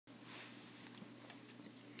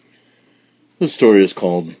The story is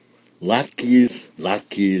called LATKES,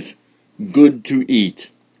 LATKES, Good to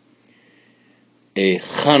Eat, a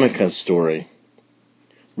Chanukah story,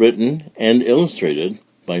 written and illustrated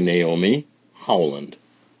by Naomi, Howland.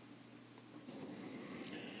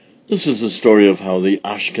 This is the story of how the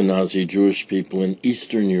Ashkenazi Jewish people in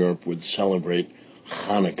Eastern Europe would celebrate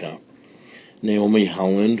Hanukkah. Naomi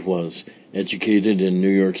Howland was educated in New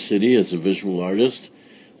York City as a visual artist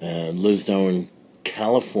and lives now in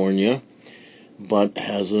California, but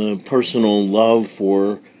has a personal love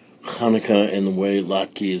for Hanukkah and the way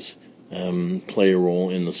LATKES play a role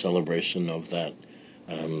in the celebration of that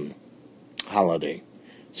holiday.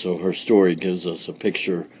 So her story gives us a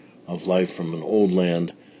picture of life from an old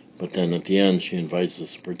land, but then at the end she invites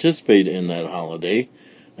us to participate in that holiday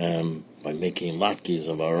by making latkes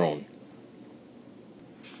of our own.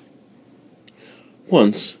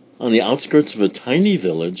 Once, on the outskirts of a tiny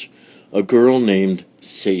village, a girl named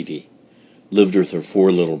Sadie lived with her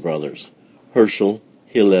 4 little brothers, Herschel,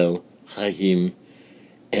 Hillel, Chaim,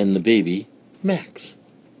 and the baby, Max.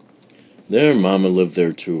 Their mama lived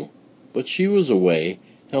there too, but she was away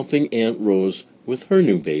helping Aunt Rose with her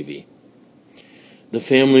new baby. The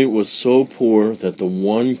family was so poor that the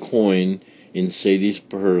 1 coin in Sadie's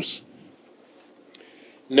purse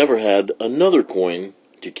never had another coin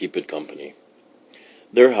to keep it company.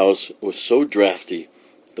 Their house was so drafty,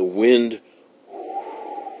 the wind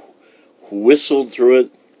whistled through it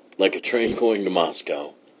like a train going to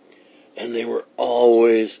Moscow, and they were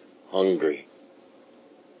always hungry.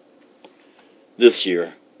 This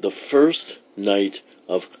year, the first night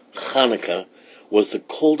of Hanukkah was the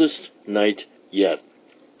coldest night yet,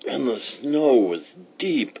 and the snow was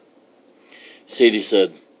deep. Sadie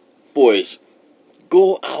said, "Boys,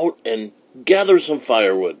 go out and gather some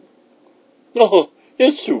firewood." "Oh,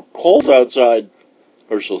 it's too cold outside,"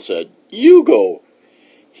 Herschel said. "You go."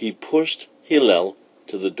 He pushed Hillel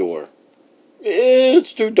to the door.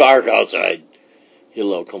 "It's too dark outside,"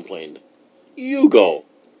 Hillel complained. "You go."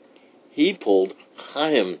 He pulled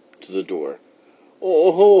Chaim to the door.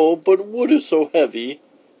 "Oh, but wood is so heavy,"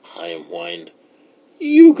 Chaim whined.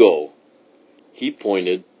 "You go." He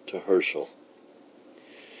pointed to Herschel.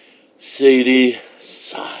 Sadie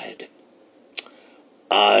sighed.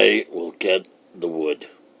 "I will get the wood.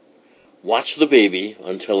 Watch the baby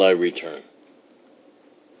until I return."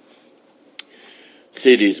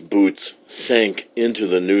 Sadie's boots sank into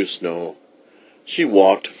the new snow. She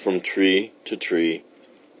walked from tree to tree,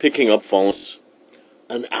 picking up fallen leaves.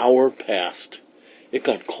 An hour passed. It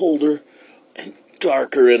got colder and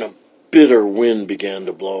darker, and a bitter wind began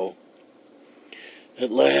to blow. At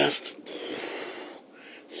last,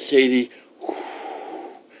 Sadie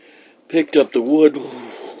picked up the wood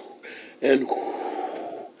and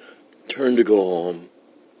turned to go home.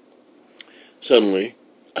 Suddenly,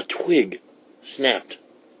 a twig snapped.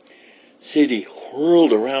 Sadie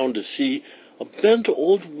whirled around to see a bent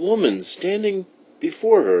old woman standing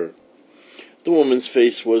before her. The woman's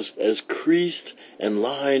face was as creased and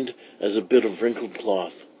lined as a bit of wrinkled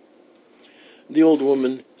cloth. The old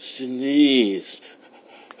woman sneezed.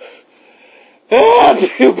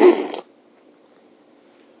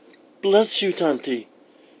 "Bless you, Tanti,"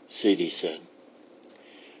 Sadie said.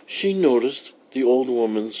 She noticed the old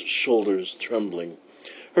woman's shoulders trembling.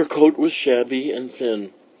 Her coat was shabby and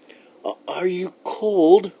thin. "Are you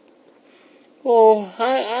cold?" "Oh,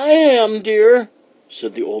 I am, dear,"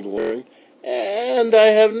 said the old woman, "and I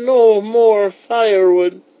have no more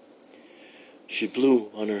firewood." She blew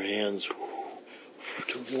on her hands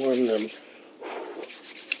to warm them.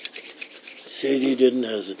 Sadie didn't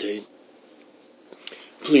hesitate.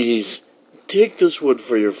 "Please, take this wood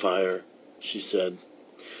for your fire," she said.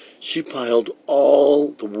 She piled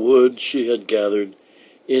all the wood she had gathered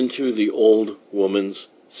into the old woman's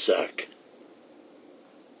sack.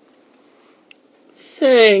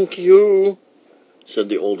 "Thank you," said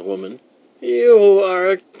the old woman. "You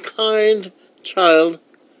are a kind child.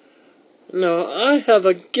 Now I have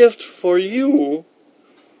a gift for you."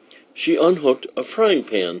 She unhooked a frying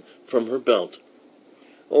pan from her belt.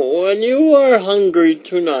 "When you are hungry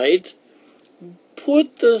tonight,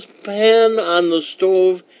 put this pan on the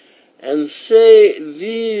stove and say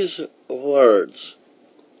these words: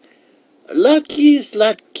 'LATKES,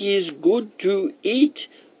 LATKES, good to eat,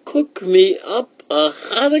 cook me up a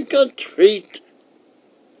Hanukkah treat.'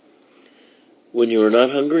 When you are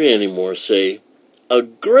not hungry anymore, say, 'A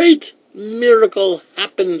great miracle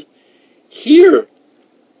happened here.'"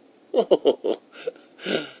 "Oh,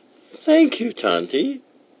 thank you, Tanti,"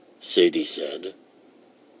 Sadie said.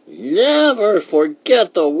 "Never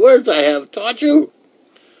forget the words I have taught you,"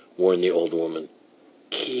 warned the old woman.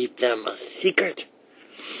 "Keep them a secret."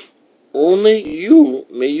 Only you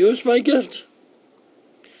may use my gift."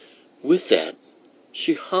 With that,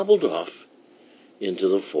 she hobbled off into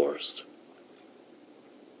the forest.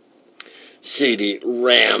 Sadie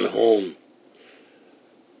ran home.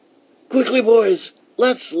 "Quickly, boys,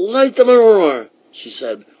 let's light the menorah," she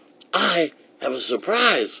said. "I have a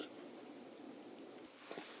surprise."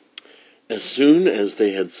 As soon as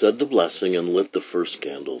they had said the blessing and lit the first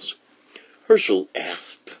candles, Herschel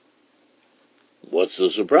asked, "What's the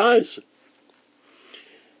surprise?"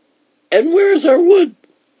 "And where is our wood?"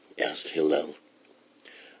 asked Hillel.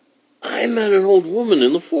 "I met an old woman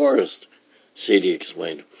in the forest," Sadie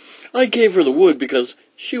explained. "I gave her the wood because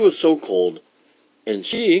she was so cold, and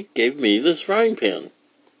she gave me this frying pan."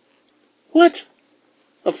 "What?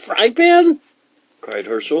 A frying pan?" cried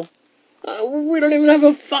Herschel. "We don't even have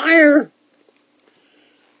a fire."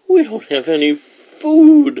 "We don't have any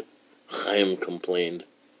food," Chaim complained.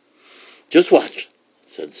 "Just watch,"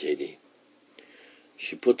 said Sadie.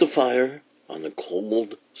 She put the fire on the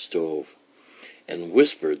cold stove and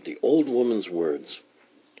whispered the old woman's words.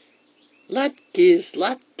 "Latkes,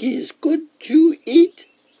 latkes, could you eat?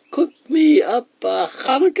 Cook me up a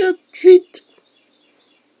Hanukkah treat."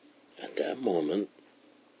 At that moment,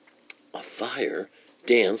 a fire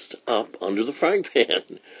danced up under the frying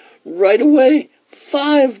pan. Right away,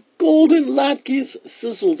 5 golden latkes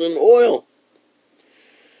sizzled in oil.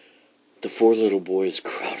 The 4 little boys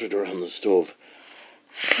crowded around the stove.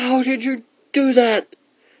 "How did you do that?"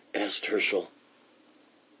 asked Herschel.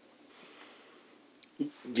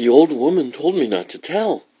 "The old woman told me not to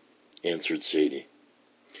tell," answered Sadie.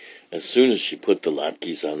 As soon as she put the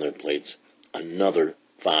latkes on their plates, another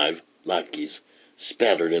 5 latkes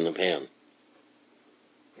spattered in the pan.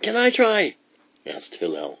 "Can I try?" asked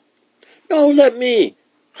Hillel. "No, let me."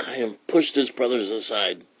 Chaim pushed his brothers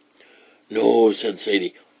aside. "No," said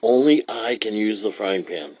Sadie, "only I can use the frying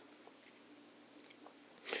pan."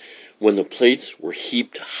 When the plates were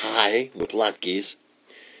heaped high with latkes,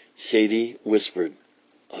 Sadie whispered,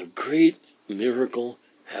 "A great miracle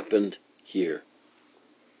happened here."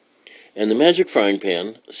 And the magic frying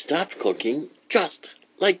pan stopped cooking just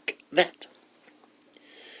like that.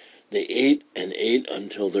 They ate and ate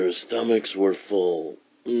until their stomachs were full.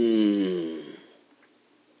 The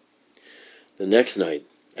next night,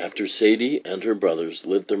 after Sadie and her brothers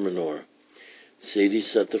lit their menorah, Sadie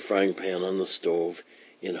set the frying pan on the stove.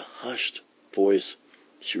 In a hushed voice,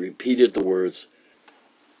 she repeated the words,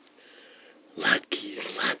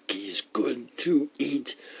 "Latkes, latkes, good to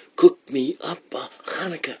eat. Cook me up a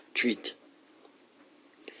Hanukkah treat."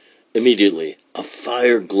 Immediately, a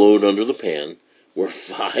fire glowed under the pan, where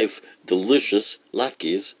 5 delicious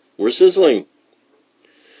latkes were sizzling.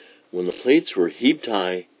 When the plates were heaped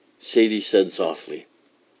high, Sadie said softly,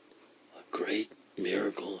 "A great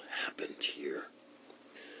miracle happened here."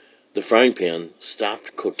 The frying pan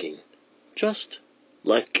stopped cooking, just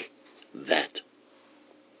like that.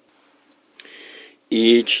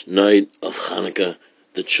 Each night of Hanukkah,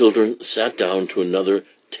 the children sat down to another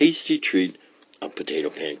tasty treat of potato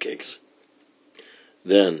pancakes.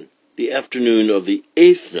 Then, the afternoon of the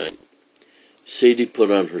 8th night, Sadie put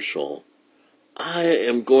on her shawl. "I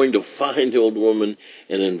am going to find the old woman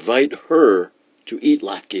and invite her to eat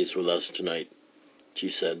latkes with us tonight," she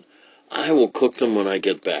said. "I will cook them when I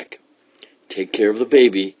get back. Take care of the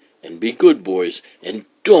baby, and be good boys, and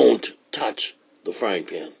don't touch the frying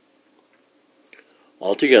pan."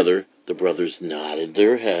 Altogether, the brothers nodded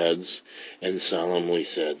their heads and solemnly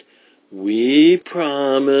said, "We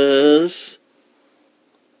promise."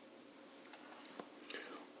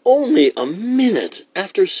 Only a minute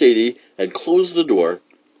after Sadie had closed the door,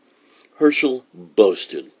 Herschel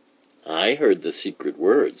boasted, "I heard the secret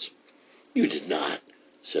words." "You did not,"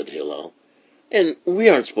 said Hillel. "And we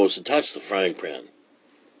aren't supposed to touch the frying pan."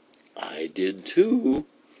 "I did too,"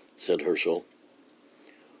 said Herschel.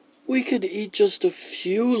 "We could eat just a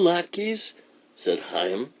few latkes," said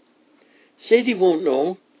Chaim. "Sadie won't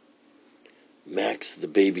know." Max, the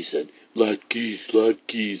baby, said, "Latkes,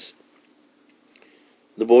 latkes."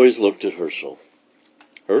 The boys looked at Herschel.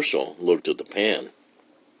 Herschel looked at the pan.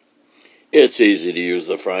 "It's easy to use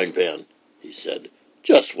the frying pan," he said.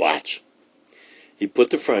 "Just watch." He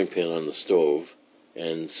put the frying pan on the stove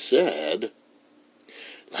and said,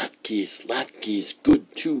 "Latkes, latkes,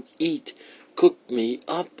 good to eat. Cook me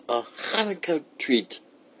up a Hanukkah treat."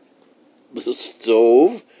 The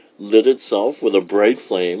stove lit itself with a bright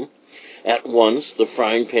flame. At once the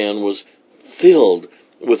frying pan was filled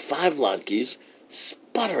with 5 latkes,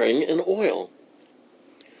 sputtering in oil.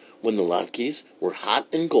 When the latkes were hot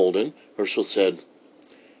and golden, Herschel said,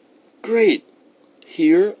 "Great!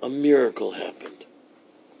 Here a miracle happened."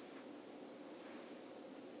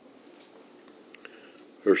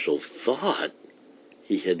 Herschel thought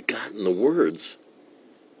he had gotten the words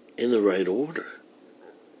in the right order,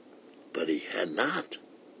 but he had not.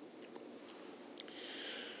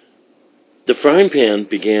 The frying pan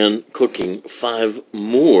began cooking 5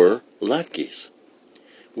 more latkes,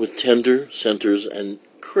 with tender centers and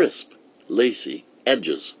crisp, lacy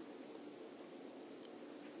edges.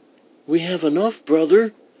 "We have enough,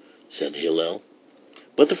 brother," said Hillel.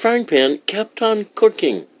 But the frying pan kept on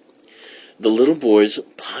cooking. The little boys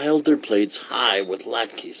piled their plates high with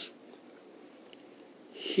latkes.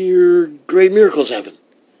 "Here great miracles happen,"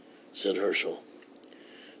 said Herschel.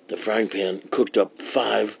 The frying pan cooked up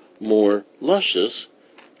 5 more luscious,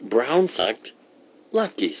 brown-flecked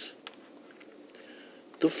latkes.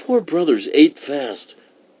 The 4 brothers ate fast,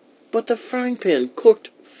 but the frying pan cooked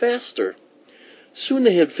faster. Soon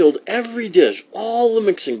they had filled every dish, all the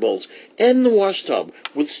mixing bowls, and the washtub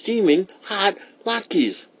with steaming hot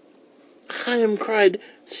latkes. Chaim cried,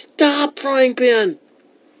 "Stop, frying pan!"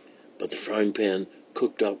 But the frying pan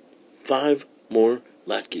cooked up 5 more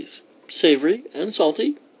latkes, savory and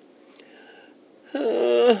salty.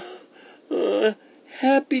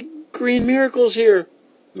 Happy green miracles here,"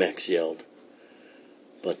 Max yelled.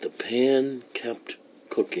 But the pan kept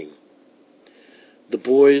cooking. The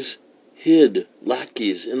boys hid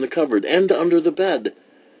latkes in the cupboard and under the bed.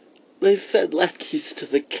 They fed latkes to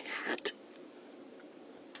the cat.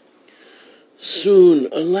 Soon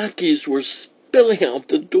latkes were spilling out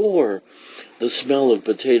the door. The smell of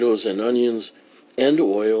potatoes and onions and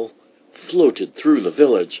oil floated through the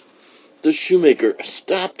village. The shoemaker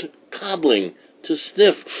stopped cobbling to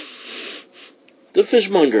sniff. The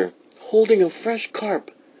fishmonger, holding a fresh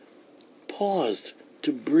carp, paused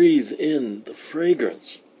to breathe in the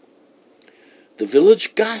fragrance. The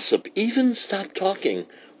village gossip even stopped talking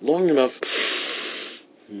long enough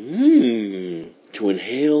to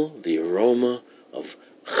inhale the aroma of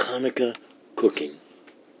Chanukah cooking.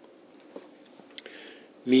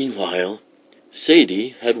 Meanwhile,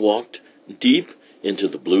 Sadie had walked deep into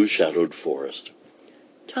the blue-shadowed forest.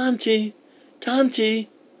 "Tanti, Tanti,"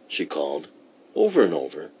 she called, over and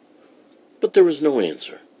over, but there was no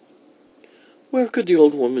answer. Where could the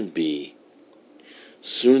old woman be?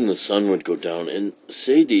 Soon the sun would go down, and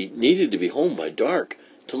Sadie needed to be home by dark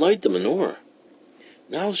to light the menorah.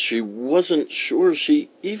 Now she wasn't sure she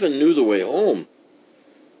even knew the way home.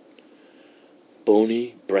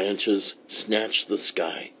 Bony branches snatched the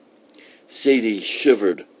sky. Sadie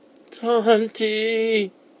shivered.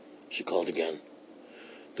 "Tanti," she called again.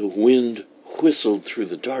 The wind whistled through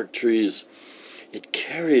the dark trees. It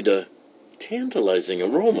carried a tantalizing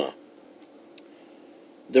aroma.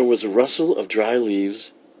 There was a rustle of dry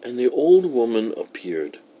leaves, and the old woman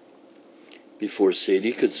appeared. Before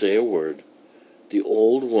Sadie could say a word, the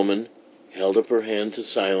old woman held up her hand to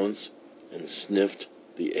silence and sniffed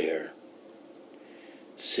the air.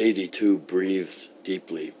 Sadie, too, breathed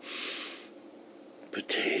deeply.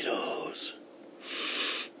 Potatoes,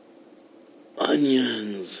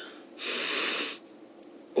 onions,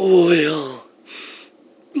 oil,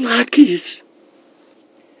 latkes.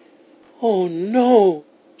 "Oh, no,"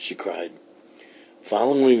 she cried.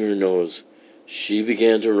 Following her nose, she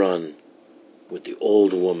began to run, with the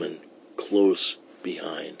old woman close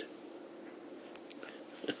behind.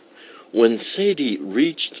 When Sadie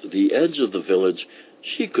reached the edge of the village,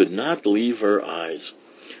 she could not believe her eyes.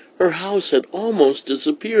 Her house had almost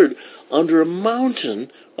disappeared under a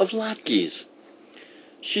mountain of latkes.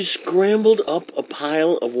 She scrambled up a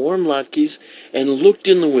pile of warm latkes and looked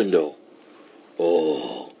in the window.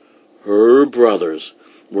 Oh, her brothers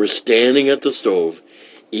were standing at the stove,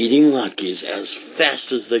 eating latkes as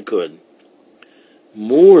fast as they could.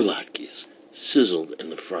 More latkes sizzled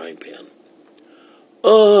in the frying pan.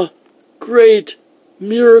 "A great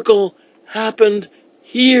miracle happened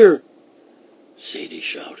here," Sadie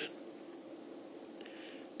shouted.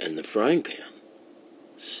 And the frying pan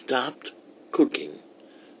stopped cooking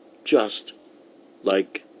just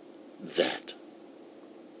like that.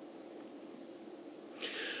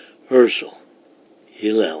 Herschel,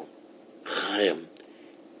 Hillel, Chaim,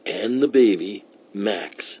 and the baby,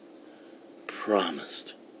 Max,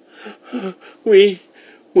 promised, "We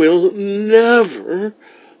will never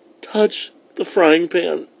touch the frying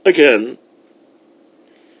pan again."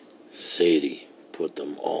 Sadie put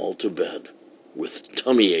them all to bed with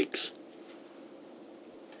tummy aches.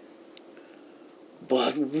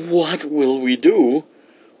 "But what will we do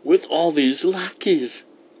with all these latkes?"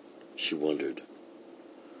 she wondered.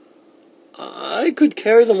 "I could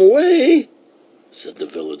carry them away," said the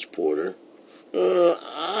village porter.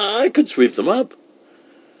 "I could sweep them up,"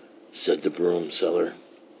 said the broom seller.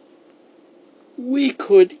 "We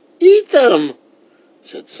could eat them,"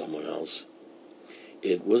 said someone else.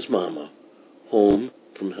 It was Mama, home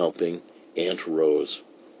from helping Aunt Rose.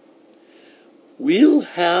 "We'll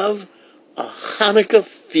have a Hanukkah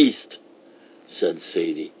feast," said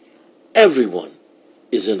Sadie. "Everyone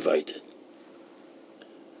is invited."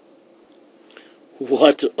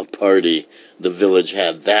 What a party the village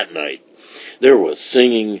had that night. There was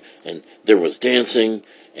singing, and there was dancing,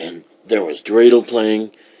 and there was dreidel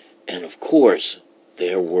playing, and of course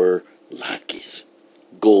there were latkes,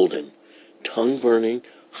 golden, tongue-burning,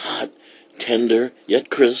 hot, tender, yet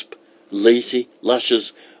crisp, lacy,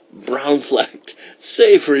 luscious, brown-flecked,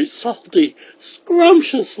 savory, salty,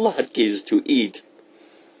 scrumptious latkes to eat.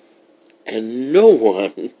 And no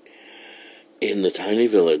one in the tiny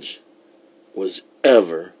village was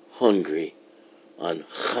ever hungry on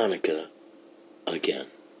Hanukkah again.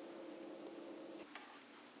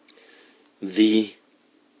 The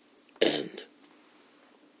end.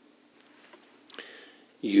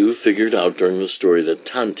 You figured out during the story that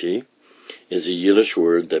Tanti is a Yiddish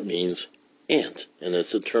word that means aunt, and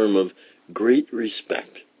it's a term of great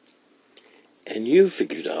respect. And you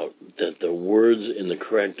figured out that the words in the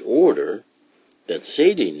correct order that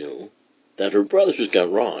Sadie knew, that her brothers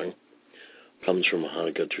got wrong, comes from a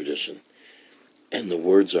Hanukkah tradition. And the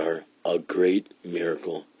words are, "A great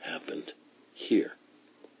miracle happened here."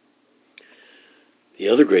 The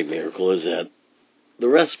other great miracle is that the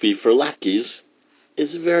recipe for latkes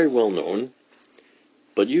is very well known,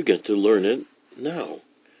 but you get to learn it now.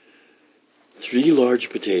 3 large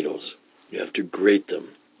potatoes. You have to grate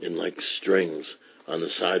them in like strings on the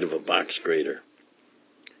side of a box grater.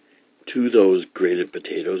 To those grated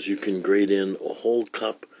potatoes, you can grate in a whole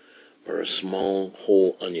cup or a small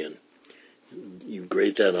whole onion. You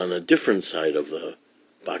grate that on a different side of the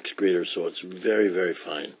box grater so it's very, very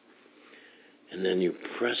fine. And then you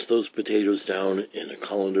press those potatoes down in a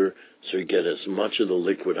colander so you get as much of the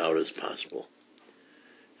liquid out as possible.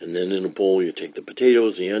 And then in a bowl you take the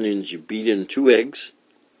potatoes, the onions, you beat in 2 eggs.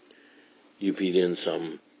 You beat in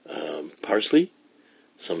some parsley,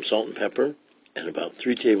 some salt and pepper, and about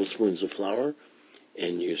 3 tablespoons of flour.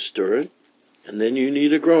 And you stir it. And then you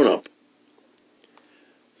need a grown-up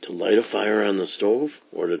to light a fire on the stove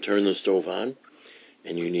or to turn the stove on.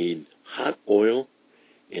 And you need hot oil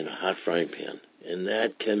in a hot frying pan. And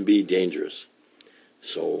that can be dangerous.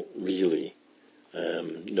 So really,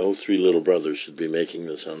 no 3 little brothers should be making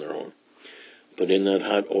this on their own. But in that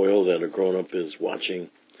hot oil that a grown-up is watching,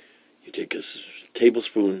 you take a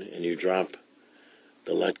tablespoon and you drop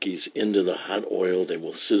the latkes into the hot oil. They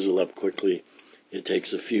will sizzle up quickly. It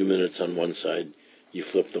takes a few minutes on one side. You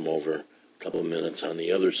flip them over, a couple of minutes on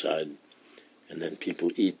the other side. And then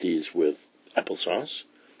people eat these with applesauce.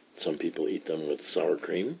 Some people eat them with sour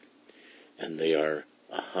cream. And they are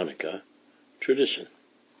a Hanukkah tradition.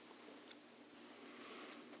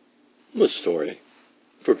 The story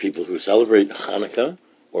for people who celebrate Hanukkah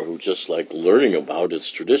or who just like learning about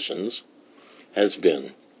its traditions has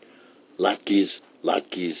been latkes,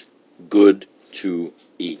 latkes, good to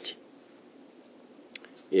eat.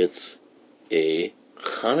 It's a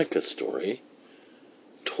Hanukkah story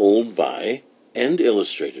told by and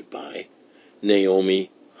illustrated by Naomi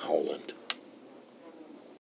Howland.